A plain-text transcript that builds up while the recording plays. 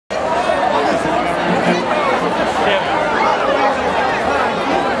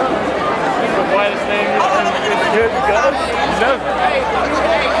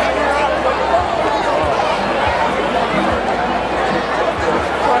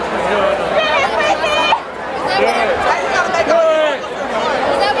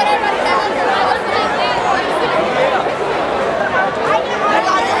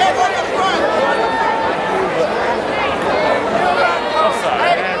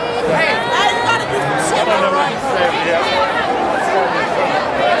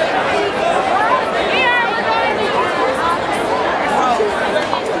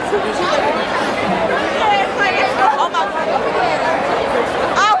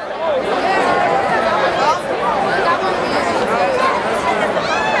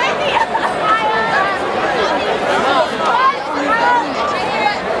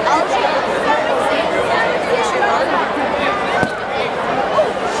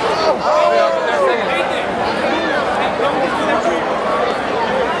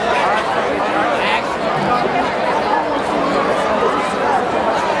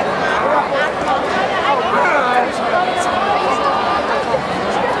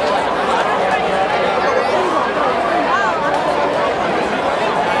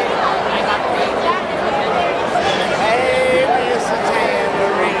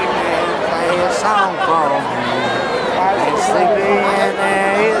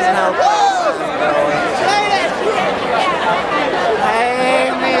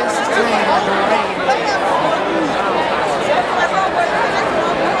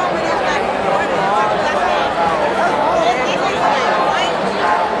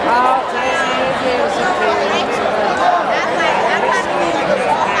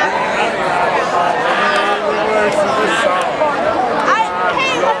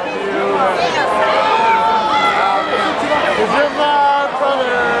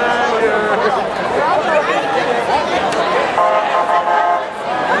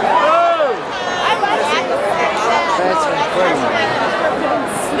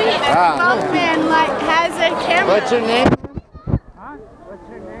What's your name? Huh? What's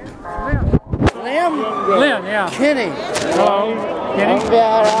your name? Lynn. Lynn, yeah. Kenny. Hello. Kenny.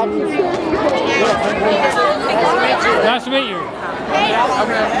 Nice to meet you.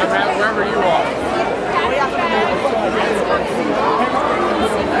 Wherever you are.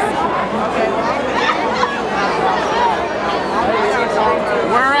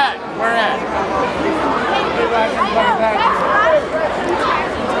 Where at? Where at?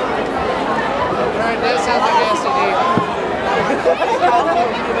 That sounds like APD.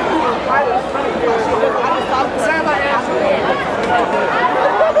 Sounds like APD.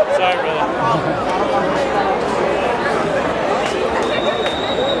 Sorry, brother.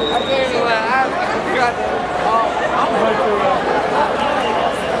 I tell you what, I've got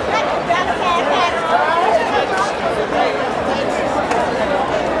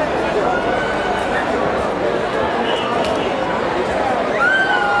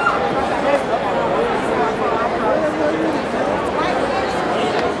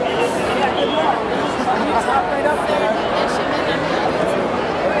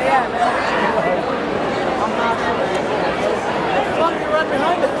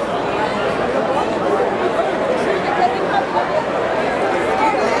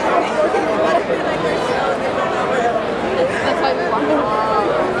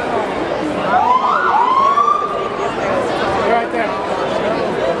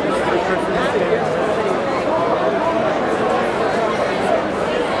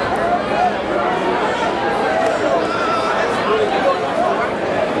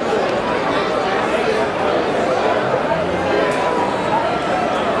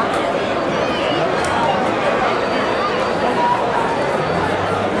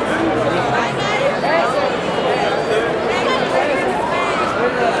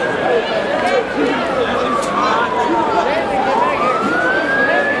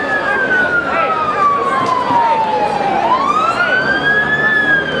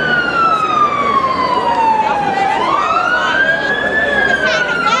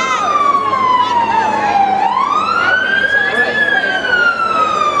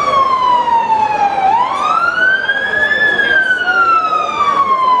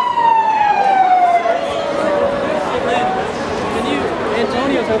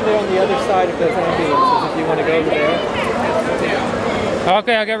over there on the other side of those ambulances if you want to go over there.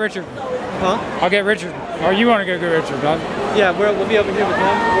 Okay, I'll get Richard. Huh? I'll get Richard. Or you want to go get Richard, huh? Yeah, we'll be over here with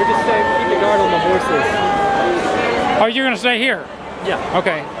him. We're just saying keep the guard on the horses. Oh, you're going to stay here? Yeah.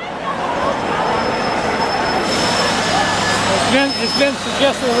 Okay. It's been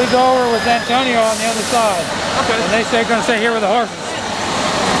suggested we go over with Antonio on the other side. Okay. And they say they're going to stay here with the horses.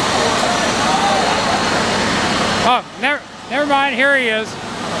 Oh, never mind. Here he is.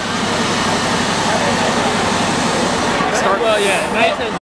 Well, yeah.